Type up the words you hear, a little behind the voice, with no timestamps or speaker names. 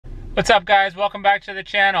What's up, guys? Welcome back to the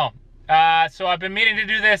channel. So I've been meaning to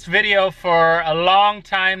do this video for a long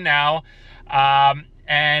time now,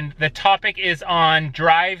 and the topic is on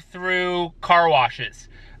drive-through car washes.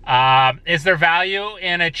 Is there value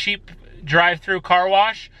in a cheap drive-through car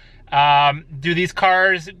wash? Do these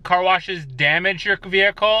car washes damage your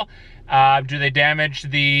vehicle? Do they damage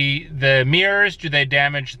the mirrors? Do they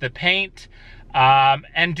damage the paint?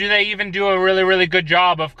 And do they even do a really good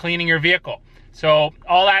job of cleaning your vehicle? So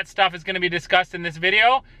all that stuff is going to be discussed in this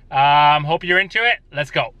video. Hope you're into it. Let's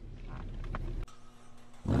go.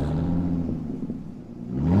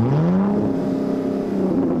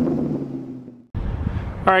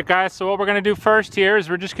 All right, guys, so what we're going to do first here is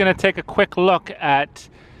we're just going to take a quick look at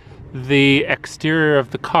the exterior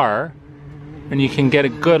of the car, and you can get a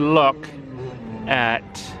good look at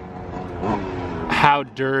how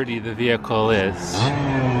dirty the vehicle is.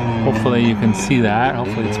 Hopefully you can see that.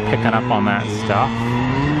 Hopefully it's picking up on that stuff.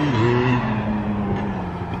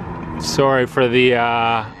 Sorry for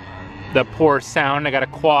the poor sound. I got a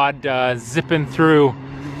quad zipping through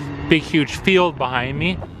big huge field behind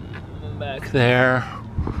me. Back there,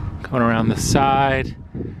 coming around the side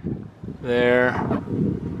there.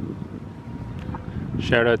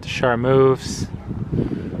 Shout out to SHARPMOVES,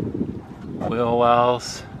 wheel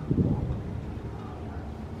wells.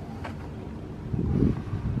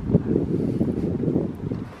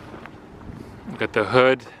 Got the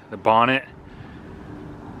hood, the bonnet,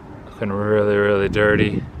 looking really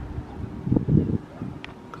dirty.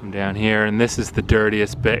 Come down here, and this is the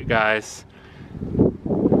dirtiest bit, guys.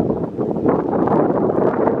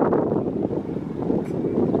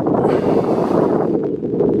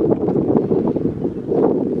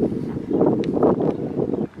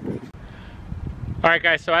 Alright,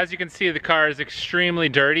 guys, so as you can see, the car is extremely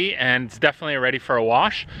dirty and it's definitely ready for a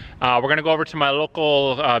wash. We're going to go over to my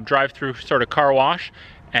local drive-through sort of car wash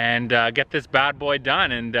and get this bad boy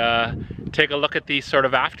done and take a look at these sort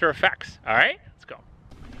of after effects. Alright, let's go.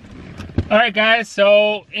 Alright, guys,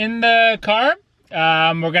 so in the car,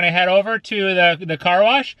 we're going to head over to the car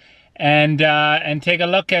wash and take a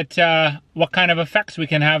look at what kind of effects we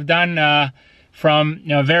can have done from, you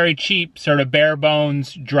know, very cheap sort of bare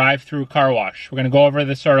bones drive-through car wash. We're going to go over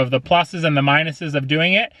the sort of the pluses and the minuses of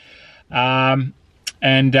doing it, and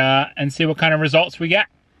see what kind of results we get.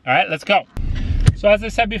 All right, let's go. So as I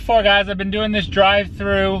said before, guys, I've been doing this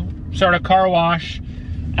drive-through sort of car wash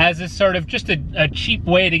as a sort of just a cheap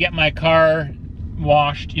way to get my car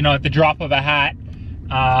washed, you know, at the drop of a hat,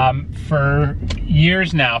 for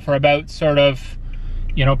years now, for about sort of,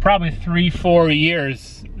 you know, probably 3-4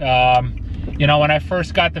 years. You know, when I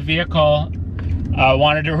first got the vehicle, I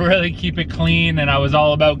wanted to really keep it clean, and I was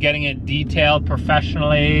all about getting it detailed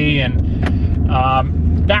professionally, and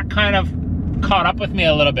that kind of caught up with me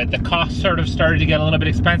a little bit. The cost sort of started to get a little bit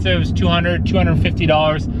expensive. It was $200,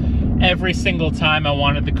 $250 every single time I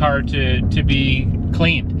wanted the car to be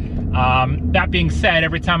cleaned. That being said,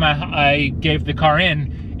 every time I gave the car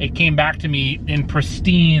in, it came back to me in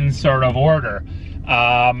pristine sort of order.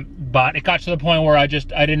 But it got to the point where I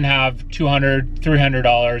didn't have $200,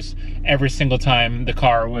 $300 every single time the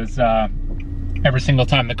car was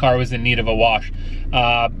in need of a wash.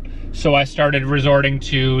 So I started resorting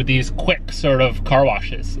to these quick sort of car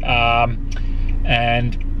washes.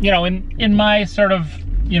 And you know, in my sort of,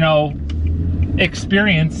 you know,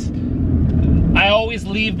 experience, I always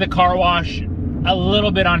leave the car wash a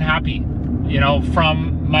little bit unhappy. You know,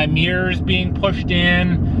 from my mirrors being pushed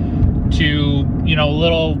in, to, you know,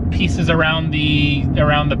 little pieces around the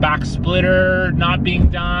back splitter not being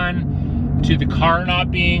done, to the car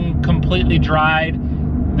not being completely dried.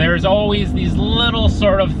 There's always these little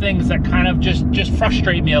sort of things that kind of just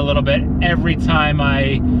frustrate me a little bit every time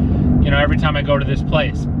I go to this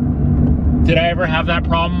place. Did I ever have that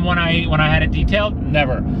problem when I had it detailed?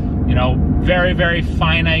 Never. You know, very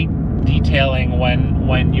finite detailing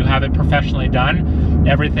when you have it professionally done.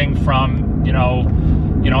 Everything from, you know,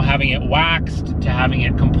 having it waxed to having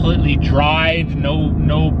it completely dried,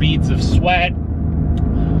 no beads of sweat.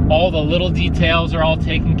 All the little details are all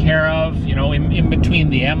taken care of. You know, in between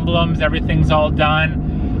the emblems, everything's all done.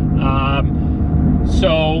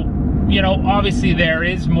 So, you know, obviously there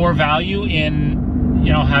is more value in,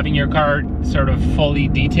 you know, having your car sort of fully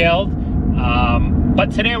detailed. But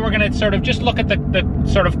today we're going to sort of just look at the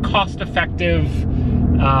sort of cost-effective,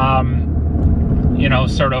 you know,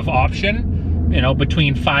 sort of option, you know,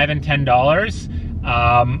 between $5 and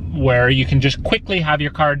 $10, where you can just quickly have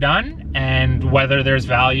your car done, and whether there's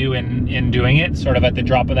value in doing it sort of at the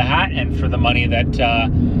drop of the hat and for the money that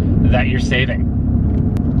that you're saving.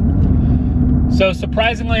 So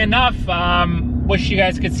surprisingly enough, wish you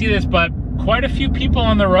guys could see this, but quite a few people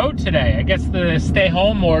on the road today. I guess the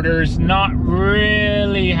stay-home order's not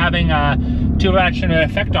really having too much of an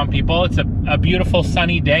effect on people. It's a beautiful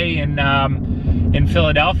sunny day in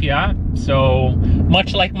Philadelphia, so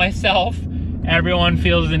much like myself, everyone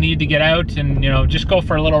feels the need to get out and, you know, just go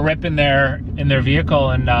for a little rip in their vehicle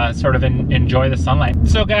and sort of enjoy the sunlight.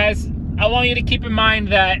 So guys, I want you to keep in mind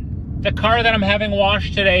that the car that I'm having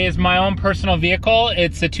washed today is my own personal vehicle.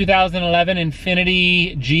 It's a 2011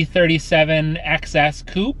 Infiniti G37 XS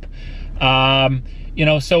Coupe. You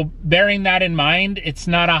know, so bearing that in mind, it's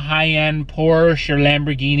not a high-end Porsche or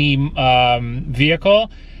Lamborghini vehicle.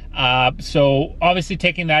 So obviously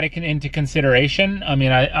taking that into consideration, I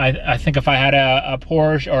mean, I think if I had a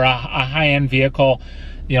Porsche or a high-end vehicle,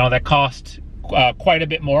 you know, that cost quite a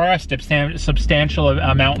bit more, a substantial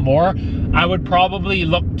amount more, I would probably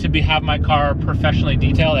look to have my car professionally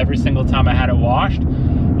detailed every single time I had it washed.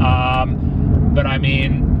 But I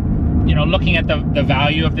mean, you know, looking at the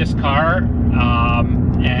value of this car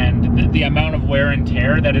and the amount of wear and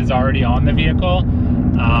tear that is already on the vehicle,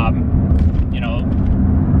 you know,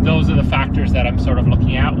 those are the factors that I'm sort of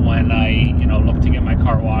looking at when I, you know, look to get my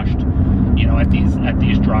car washed, you know, at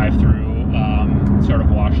these drive-through sort of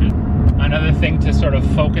washes. Another thing to sort of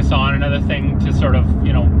focus on, another thing to sort of,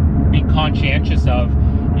 you know, be conscientious of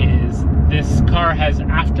is this car has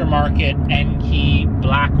aftermarket N-key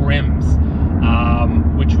black rims,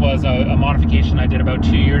 which was a modification I did about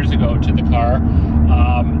 2 years ago to the car,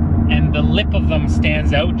 and the lip of them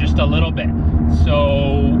stands out just a little bit.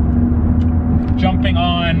 So jumping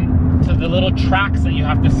on to the little tracks that you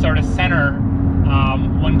have to sort of center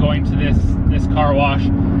when going to this car wash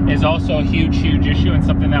is also a huge issue, and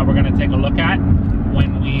something that we're going to take a look at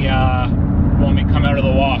when we come out of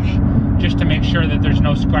the wash, just to make sure that there's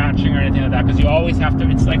no scratching or anything like that, because you always have to,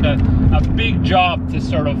 it's like a big job to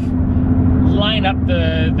sort of line up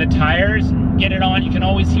the tires, get it on. You can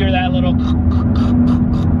always hear that little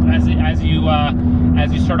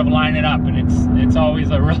as you sort of line it up, and it's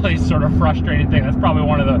always a really sort of frustrating thing. That's probably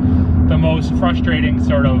one of the most frustrating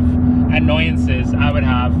sort of annoyances I would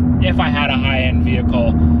have if I had a high-end vehicle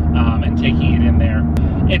and taking it in there.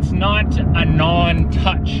 It's not a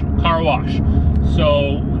non-touch car wash,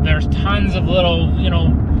 so there's tons of little, you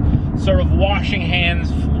know, sort of washing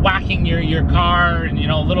hands whacking your car, and, you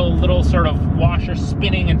know, little sort of washer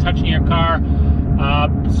spinning and touching your car.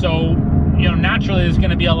 So, you know, naturally there's going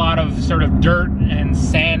to be a lot of sort of dirt and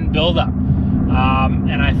sand buildup,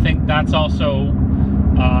 and I think that's also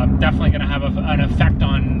definitely going to have an effect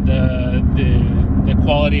on the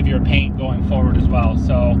quality of your paint going forward as well.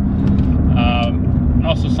 So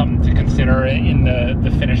also something to consider in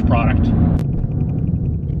the finished product.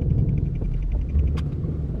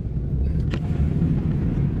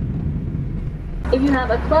 If you have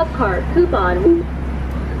a club card coupon,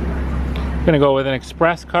 gonna go with an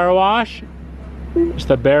express car wash, just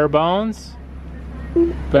the bare bones.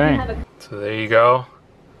 Bang. So there you go.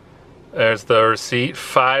 There's the receipt,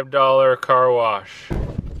 $5 car wash.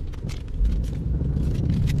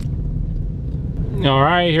 All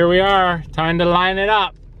right, here we are. Time to line it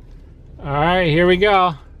up. All right, here we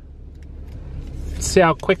go. Let's see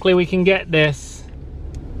how quickly we can get this.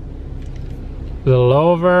 A little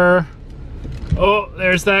over. Oh,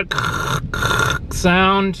 there's that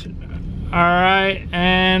sound. All right,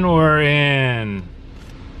 and we're in.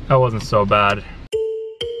 That wasn't so bad.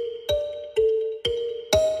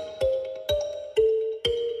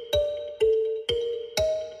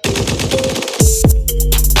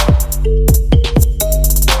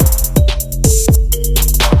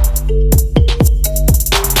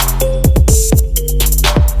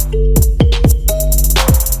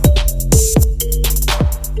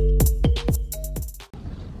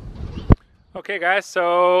 Okay guys,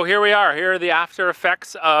 so here we are. Here are the after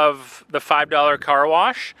effects of the $5 car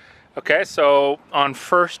wash. Okay, so on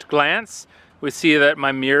first glance, we see that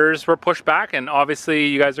my mirrors were pushed back, and obviously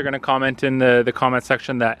you guys are going to comment in the comment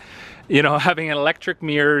section that, you know, having electric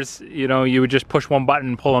mirrors, you know, you would just push one button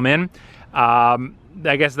and pull them in. I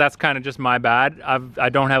guess that's kind of just my bad. I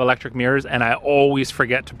don't have electric mirrors, and I always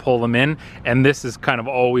forget to pull them in, and this is kind of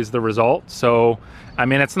always the result. So, I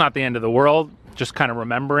mean, it's not the end of the world, just kind of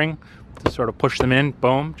remembering to sort of push them in,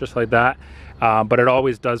 boom, just like that. But it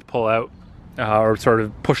always does pull out or sort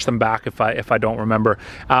of push them back if I don't remember.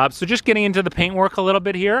 So just getting into the paintwork a little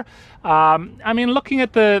bit here. I mean, looking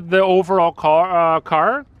at the overall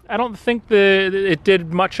car, I don't think it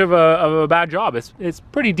did much of a bad job. It's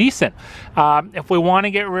pretty decent. If we want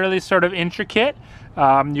to get really sort of intricate,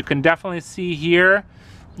 you can definitely see here,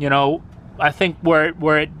 you know, I think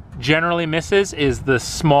where it generally misses is the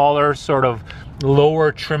smaller sort of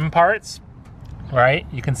lower trim parts. right?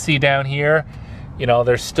 You can see down here, you know,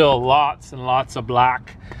 there's still lots and lots of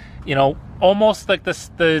black, you know, almost like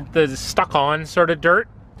the stuck on sort of dirt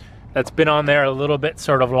that's been on there a little bit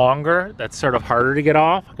sort of longer. That's sort of harder to get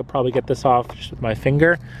off. I could probably get this off just with my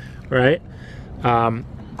finger, right?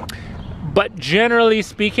 But generally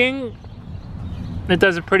speaking, it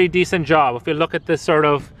does a pretty decent job. If you look at this sort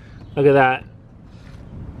of, look at that,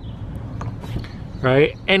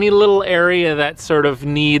 right? Any little area that sort of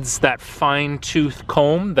needs that fine-tooth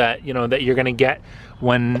comb that, you know, that you're gonna get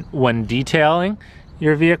when detailing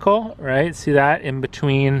your vehicle, right? See that in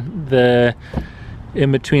between the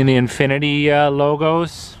Infinity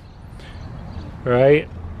logos, right?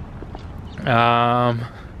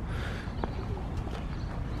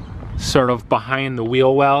 Sort of behind the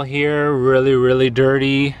wheel well here, really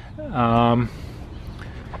dirty. But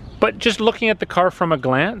just looking at the car from a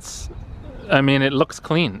glance, I mean, it looks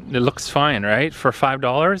clean. It looks fine, right? For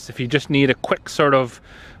 $5, if you just need a quick sort of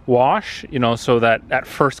wash, you know, so that at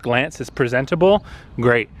first glance is presentable,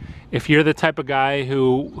 great. If you're the type of guy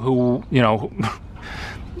who you know,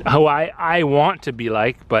 who I want to be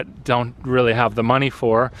like, but don't really have the money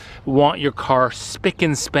for, want your car spick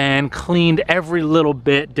and span, cleaned every little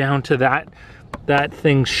bit down to that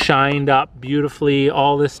thing shined up beautifully,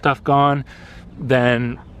 all this stuff gone,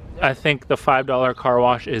 then I think the $5 car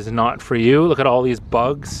wash is not for you. Look at all these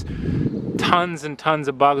bugs, tons and tons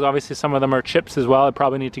of bugs. Obviously some of them are chips as well. I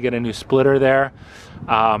probably need to get a new splitter there,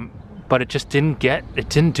 but it just didn't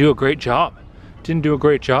do a great job. Didn't do a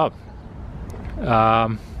great job.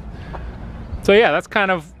 So yeah, that's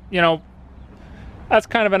kind of, you know, that's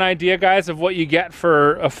kind of an idea, guys, of what you get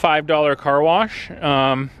for a $5 car wash.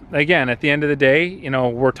 Again, at the end of the day, you know,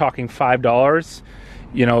 we're talking $5.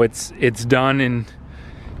 You know, it's done in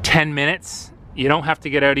 10 minutes. You don't have to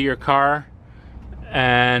get out of your car,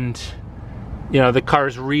 and you know, the car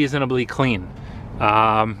is reasonably clean.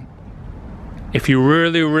 If you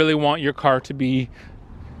really want your car to be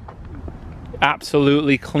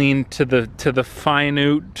absolutely clean to the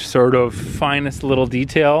finite sort of finest little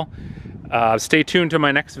detail, stay tuned to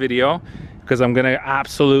my next video, because I'm gonna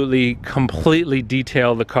absolutely completely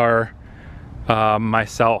detail the car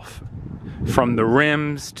myself, from the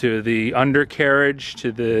rims to the undercarriage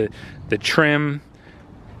to the trim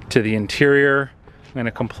to the interior. I'm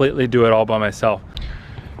gonna completely do it all by myself.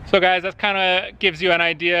 So guys, that kind of gives you an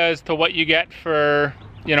idea as to what you get for,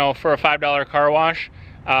 you know, for a $5 car wash.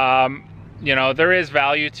 You know, there is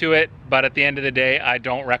value to it, but at the end of the day, I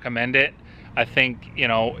don't recommend it. I think, you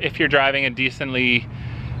know, if you're driving a decently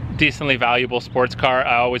valuable sports car,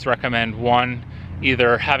 I always recommend, one,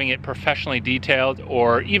 either having it professionally detailed,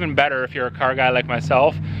 or even better, if you're a car guy like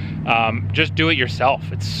myself, just do it yourself.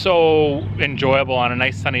 It's so enjoyable on a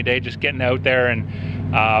nice sunny day, just getting out there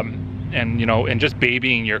and you know, and just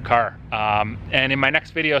babying your car. And in my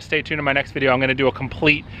next video, stay tuned to my next video, I'm gonna do a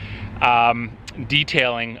complete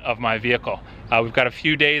detailing of my vehicle. We've got a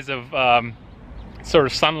few days of sort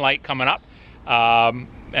of sunlight coming up,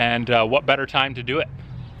 and what better time to do it.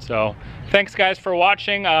 So thanks guys for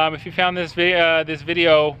watching. If you found this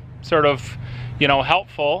video sort of, you know,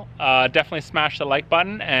 helpful, definitely smash the like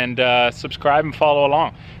button and subscribe and follow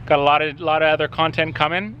along. Got a lot of other content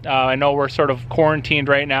coming. I know we're sort of quarantined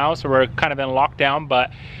right now, so we're kind of in lockdown,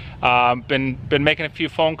 but been making a few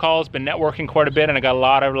phone calls, been networking quite a bit, and I got a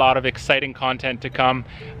lot of exciting content to come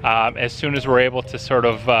as soon as we're able to sort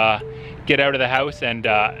of get out of the house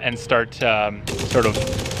and start sort of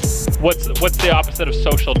what's the opposite of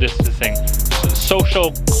social distancing?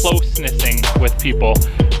 Social closenessing with people.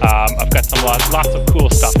 I've got lots of cool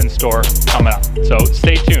stuff in store coming up. So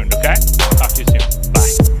stay tuned, okay? Talk to you soon.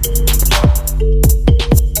 Bye.